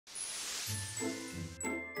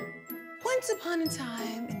Once upon a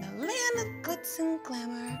time, in the land of glitz and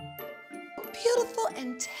glamour, beautiful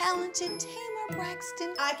and talented Tamar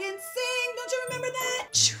Braxton, I can sing, don't you remember that?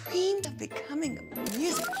 Dreamed of becoming a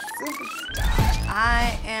music superstar.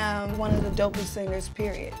 I am one of the dopest singers,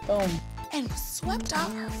 period. Boom. And was swept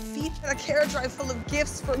off her feet, a carriage ride full of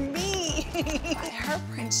gifts for me by her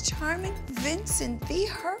Prince Charming, Vincent the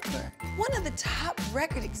Herper, one of the top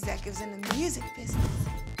record executives in the music business.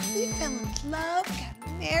 They fell in love,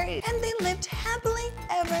 got married, and they lived happily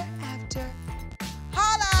ever after.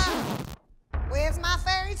 Holla! Where's my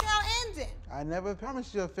fairy tale ending? I never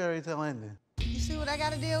promised you a fairy tale ending. You see what I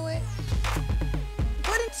gotta deal with?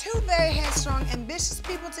 Putting two very headstrong, ambitious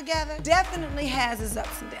people together definitely has its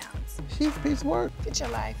ups and downs. She's a piece of work. Get your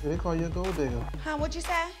life. They call you a gold digger. Huh, what'd you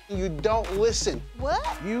say? You don't listen. What?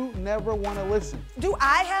 You never want to listen. Do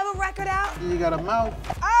I have a record out? You got a mouth.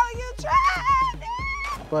 Oh, you tried!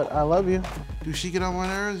 But I love you. Do she get on my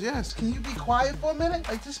nerves? Yes. Can you be quiet for a minute?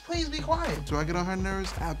 Like, just please be quiet. Do I get on her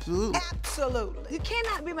nerves? Absolutely. Absolutely. You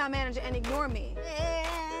cannot be my manager and ignore me.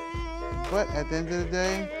 But at the end of the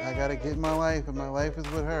day, I gotta get my life, and my life is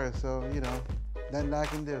with her, so, you know, nothing I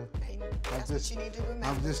can do. That's what you need to remember.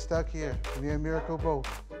 I'm just stuck here. Me and Miracle both.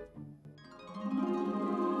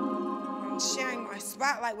 I'm sharing my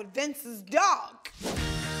spotlight with Vince's dog.